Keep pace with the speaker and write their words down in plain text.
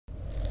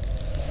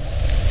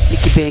ni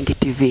Kibengi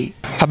TV.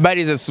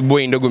 Habari za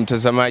asubuhi ndugu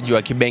mtazamaji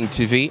wa Kibengi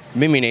TV.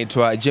 Mimi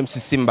naitwa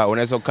James Simba.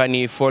 Unaweza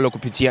ukanifollow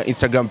kupitia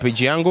Instagram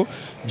page yangu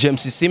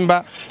James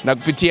Simba na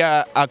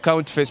kupitia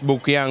account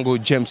Facebook yangu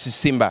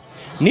James Simba.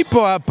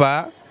 Nipo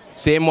hapa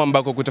sehemu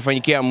ambako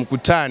kutafanyikia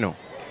mkutano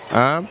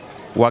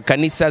wa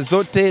kanisa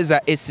zote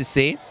za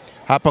SCC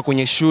hapa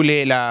kwenye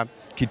shule la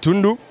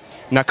Kitundu,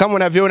 na kama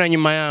unavyoona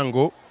nyuma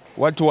yangu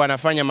watu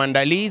wanafanya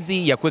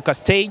maandalizi ya kuweka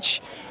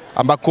stage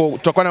ambako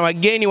tutakuwa na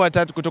wageni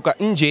watatu kutoka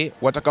nje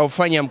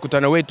watakaofanya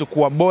mkutano wetu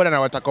kuwa bora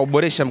na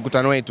watakaoboresha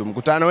mkutano wetu.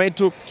 Mkutano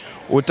wetu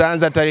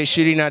utaanza tarehe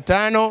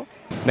 25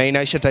 na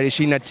inaisha tarehe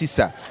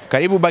 29.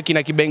 Karibu baki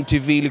na Kibengi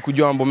TV ili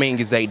kujua mambo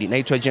mengi zaidi.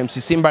 Naitwa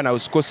James Simba na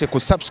usikose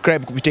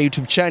kusubscribe kupitia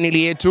YouTube channel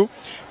yetu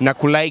na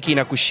kulike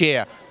na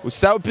kushare.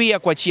 Usahau pia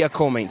kuachia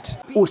comment.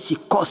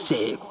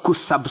 Usikose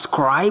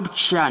kusubscribe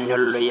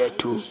channel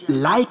yetu,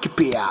 like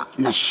pia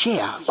na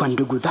share kwa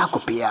ndugu zako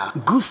pia.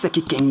 Gusa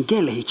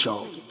kikengele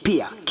hicho,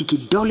 pia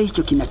kikidole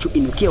hicho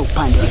kinachoinukia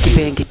upande wa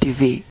Kibengi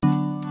TV.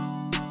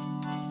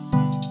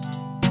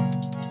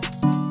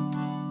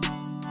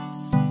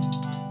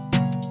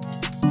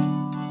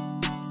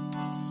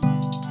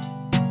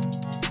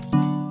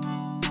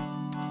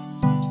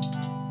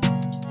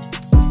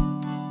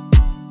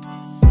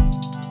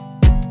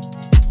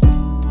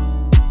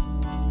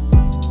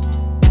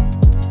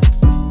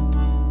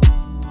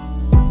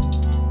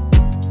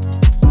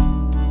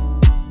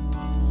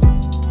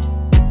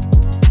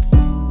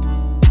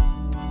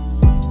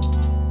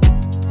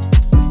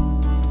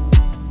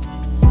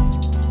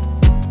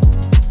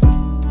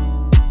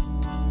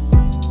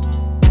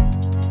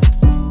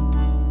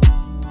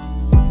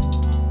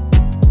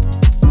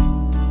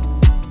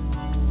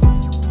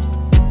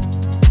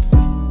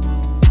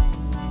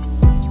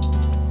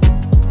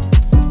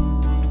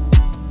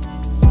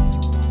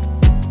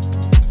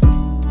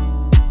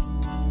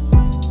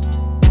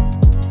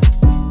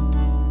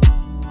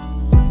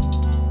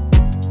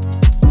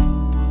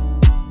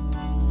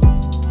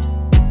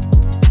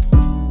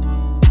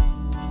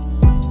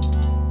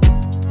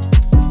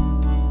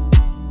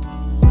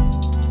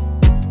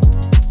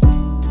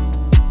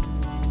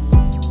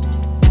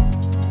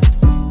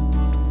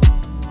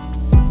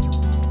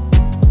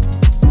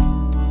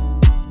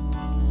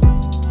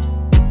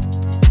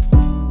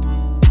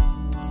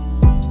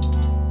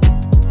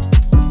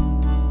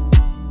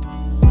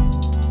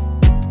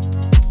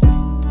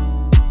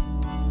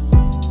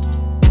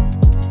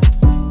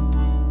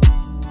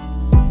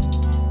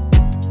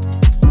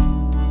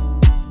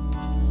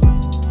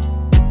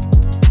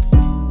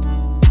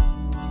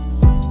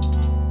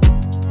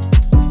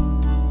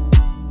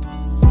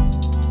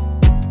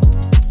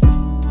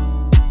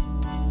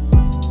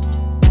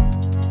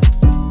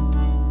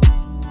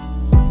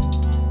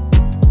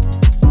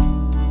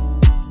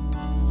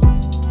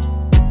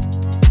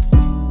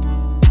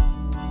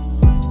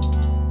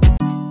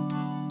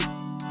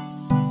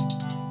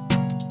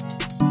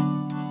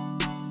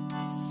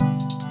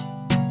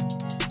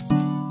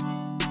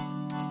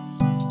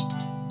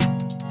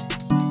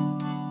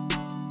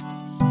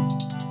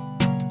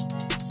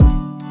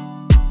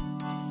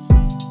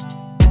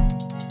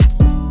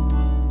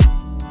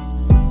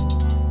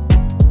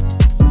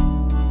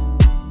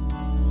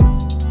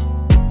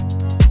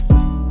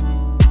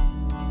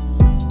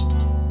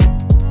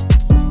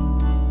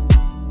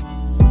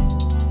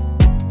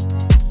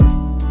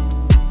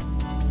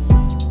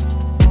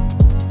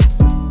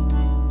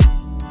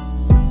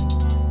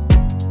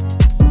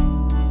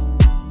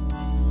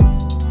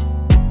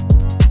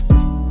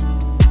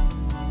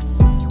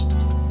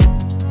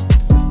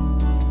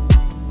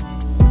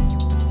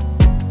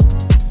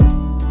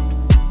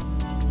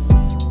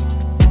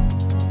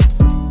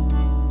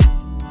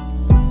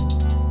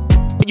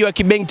 Wa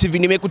Kibengi TV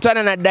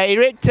nimekutana na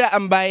director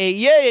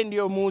ambaye yeye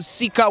ndio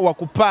muhusika wa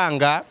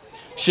kupanga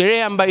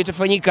sherehe ambayo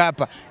itafanyika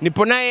hapa.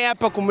 Nipo naye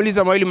hapa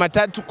kumuuliza mawili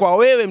matatu kwa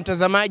wewe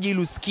mtazamaji ili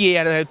usikie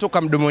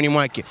yanayotoka mdomoni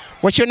mwake.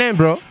 What's your name,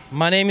 bro?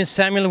 My name is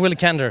Samuel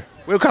Wilkander.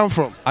 Where you come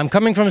from? I'm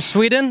coming from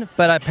Sweden,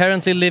 but I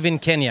apparently live in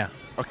Kenya.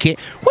 Okay.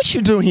 What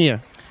you doing here?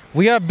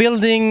 We are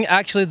building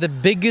actually the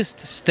biggest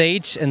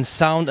stage and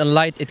sound and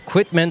light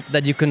equipment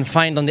that you can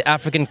find on the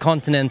African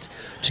continent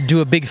to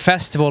do a big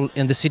festival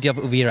in the city of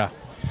UVIRA.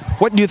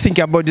 What do you think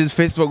about this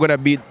festival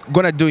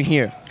gonna do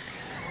here?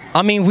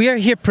 I mean, we are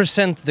here to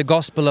present the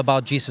gospel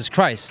about Jesus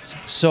Christ.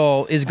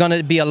 So it's going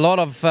to be a lot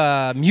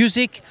of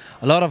music,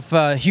 a lot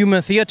of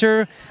human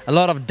theater, a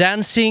lot of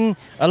dancing,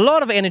 a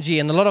lot of energy,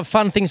 and a lot of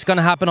fun things going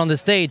to happen on the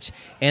stage.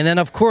 And then,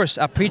 of course,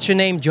 a preacher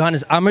named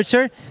Johannes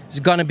Ammerter is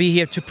going to be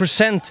here to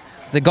present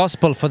the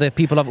gospel for the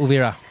people of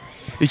UVIRA.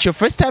 It's your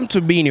first time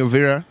to be in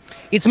UVIRA?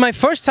 It's my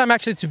first time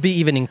actually to be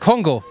even in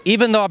Congo,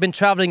 even though I've been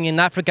traveling in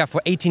Africa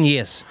for 18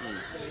 years.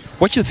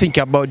 What you think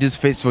about this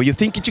festival? You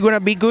think it's going to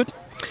be good?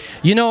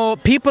 You know,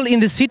 people in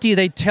the city,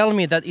 they tell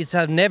me that it's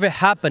never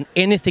happened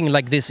anything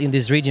like this in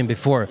this region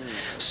before.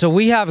 So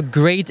we have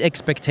great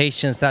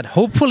expectations that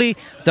hopefully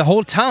the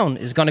whole town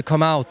is going to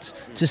come out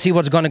to see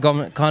what's going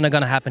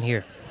to happen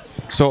here.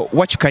 So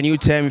what can you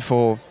tell me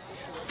for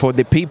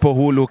the people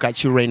who look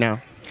at you right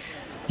now?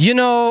 You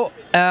know,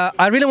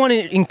 I really want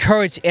to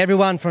encourage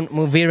everyone from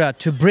MUHANDO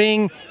to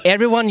bring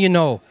everyone you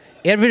know,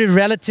 every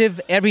relative,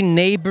 every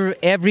neighbor,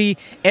 every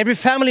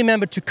family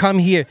member to come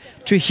here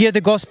to hear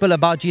the gospel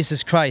about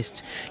Jesus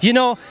Christ. You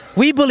know,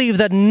 we believe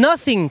that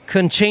nothing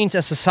can change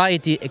a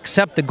society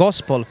except the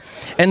gospel.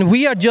 And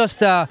we are just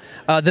the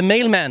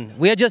mailman.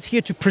 We are just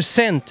here to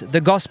present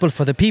the gospel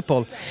for the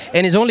people.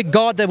 And it's only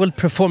God that will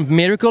perform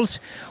miracles.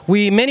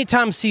 We many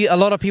times see a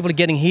lot of people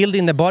getting healed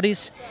in their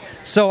bodies.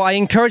 So I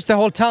encourage the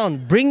whole town,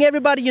 bring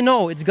everybody you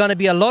know. It's going to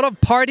be a lot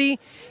of party.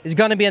 It's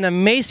going to be an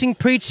amazing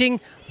preaching.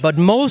 But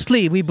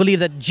mostly we believe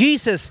that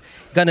Jesus is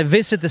going to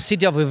visit the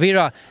city of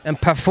UVIRA and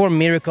perform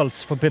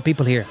miracles for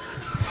people here.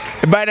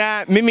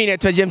 Bana, mimi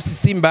naitwa James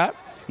Simba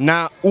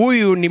na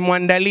huyu ni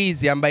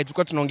Mandalizi ambaye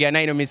tulikuwa tunaongea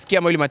naye, na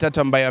umesikia mawili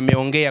matatu ambayo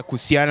ameongea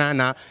kuhusiana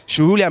na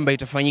shughuli ambayo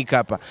itafanyika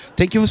hapa.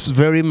 Thank you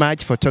very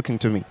much for talking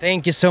to me.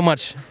 Thank you so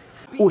much.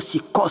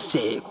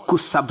 Usikose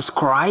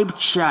kusubscribe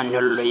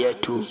channel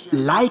yetu,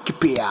 like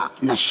pia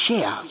na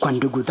share kwa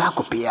ndugu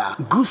zako pia.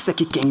 Gusa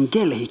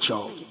kikengele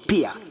hicho,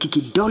 pia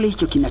kikidole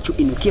hicho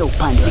kinachoinukia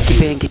upande wa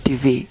Kibengi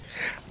TV.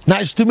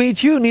 Nice to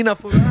meet you. Nina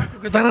furaha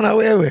kukutana na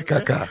wewe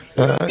kaka.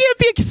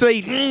 Pia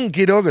Kiswahili.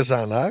 Kidogo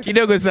sana.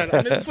 Kidogo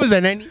sana.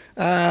 Unafunza nani?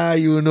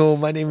 You know,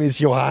 my name is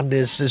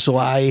Johannes, so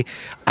I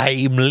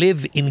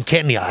live in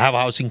Kenya. I have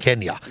a house in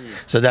Kenya.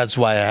 So that's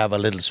why I have a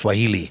little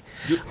Swahili.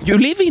 You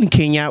live in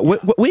Kenya.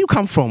 Where you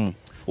come from?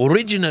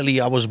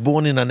 Originally, I was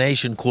born in a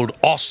nation called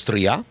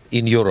Austria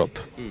in Europe.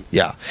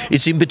 Yeah.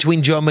 It's in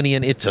between Germany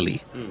and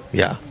Italy.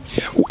 Yeah.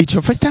 It's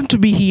your first time to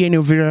be here in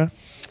UVIRA?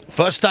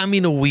 First time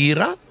in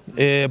UVIRA,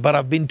 but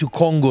I've been to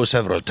Congo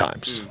several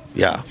times.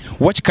 Yeah.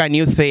 What can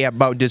you say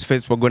about this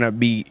fest we're going to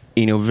be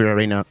in UVIRA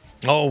right now?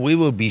 Oh, we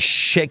will be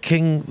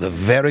shaking the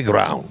very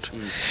ground,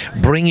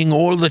 bringing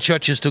all the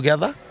churches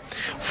together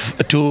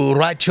to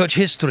write church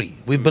history.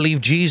 We believe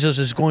Jesus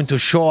is going to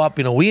show up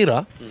in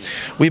UVIRA.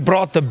 We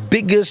brought the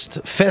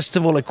biggest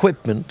festival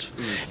equipment,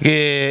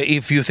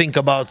 if you think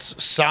about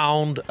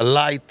sound,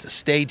 light,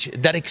 stage,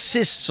 that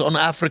exists on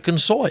African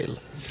soil.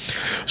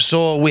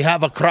 So we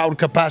have a crowd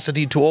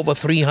capacity to over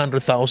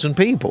 300,000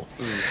 people.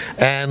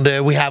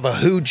 And we have a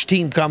huge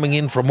team coming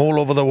in from all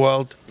over the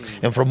world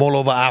and from all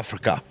over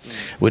Africa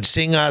with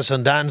singers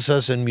and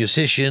dancers and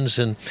musicians.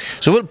 And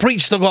so we'll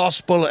preach the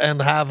gospel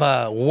and have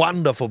a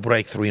wonderful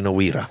breakthrough in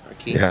UVIRA.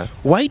 Okay. Yeah.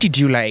 Why did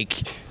you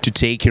like to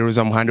take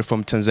Rosa MUHANDO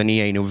from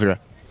Tanzania in UVIRA?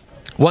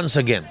 Once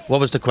again, what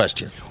was the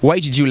question? Why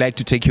did you like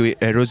to take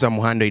Rosa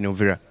MUHANDO in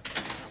UVIRA?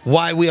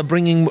 Why we are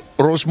bringing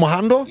Rose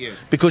MUHANDO? Yeah.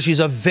 Because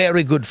she's a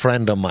very good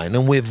friend of mine,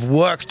 and we've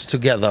worked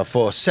together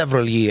for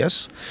several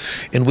years,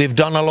 and we've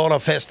done a lot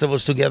of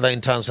festivals together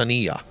in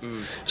Tanzania.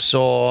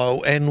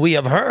 So, and we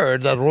have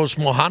heard that Rose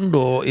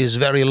MUHANDO is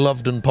very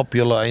loved and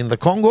popular in the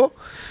Congo.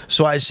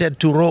 So I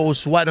said to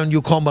Rose, why don't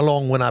you come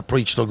along when I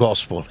preach the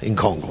gospel in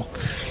Congo?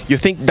 You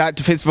think that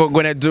festival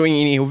gonna do in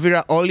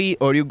UVIRA only,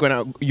 or you're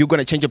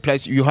gonna change your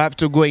place? You have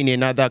to go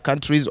in other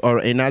countries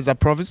or in other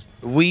province?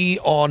 We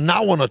are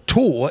now on a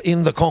tour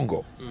in the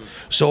Congo.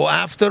 So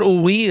after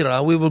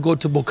UVIRA, we will go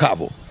to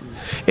Bukavu.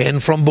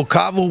 And from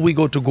Bukavu, we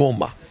go to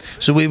Goma.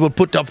 So we will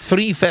put up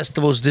 3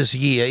 festivals this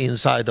year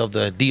inside of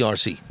the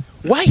DRC.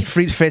 Why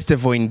free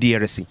festival in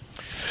DRC?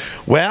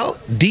 Well,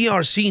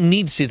 DRC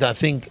needs it, I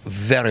think,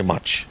 very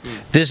much.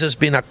 This has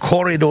been a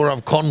corridor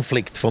of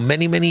conflict for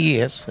many, many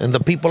years, and the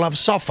people have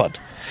suffered.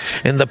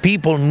 And the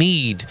people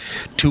need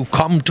to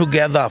come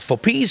together for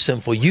peace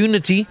and for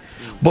unity,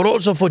 but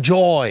also for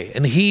joy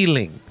and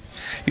healing.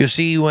 You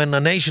see, when a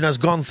nation has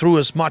gone through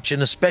as much,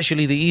 and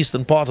especially the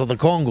eastern part of the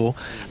Congo,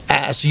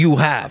 as you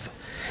have,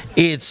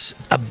 it's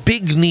a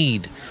big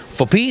need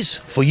for peace,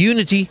 for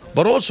unity,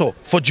 but also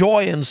for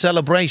joy and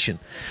celebration,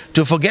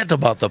 to forget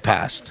about the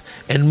past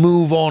and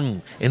move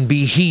on and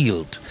be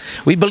healed.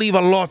 We believe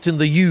a lot in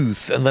the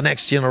youth and the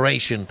next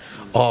generation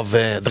of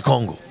the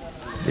Congo.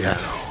 Yeah.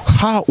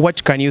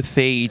 What can you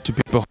say to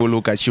people who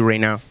look at you right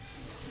now?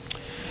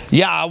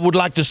 Yeah, I would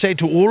like to say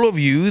to all of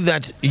you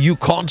that you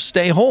can't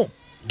stay home.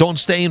 Don't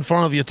stay in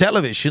front of your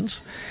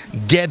televisions.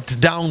 Get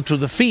down to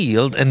the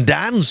field and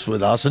dance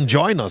with us and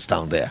join us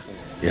down there.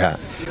 Yeah.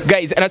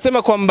 Guys,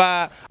 anasema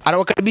kwamba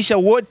anawakaribisha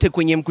wote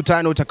kwenye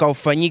mkutano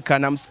utakaofanyika,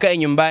 na msikae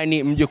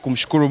nyumbani, mje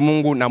kumshukuru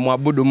Mungu na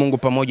muabudu Mungu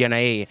pamoja na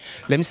yeye.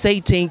 Let me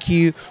say thank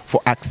you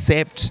for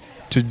accept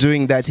to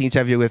doing that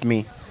interview with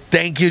me.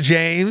 Thank you,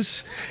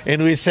 James.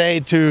 And we say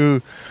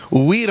to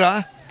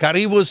UVIRA,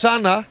 karibu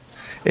sana,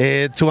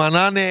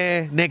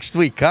 tuanane next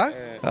week, huh?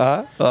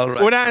 All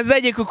right.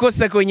 Unaanzaje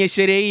kukosa kwenye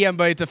sherehe hii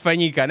ambayo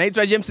itafanyika?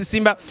 Naitwa James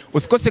Simba.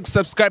 Usikose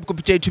kusubscribe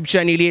kupitia YouTube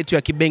channel yetu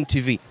ya KIBENG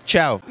TV.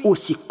 Ciao.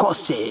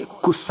 Usikose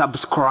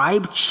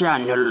kusubscribe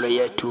channel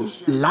yetu,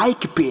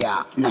 like pia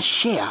na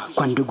share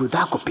kwa ndugu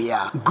zako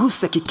pia.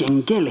 Gusa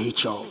kikengele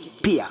hicho,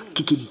 pia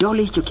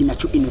kikidole hicho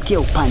kinachoinukia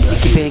upande wa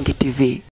KIBENG TV.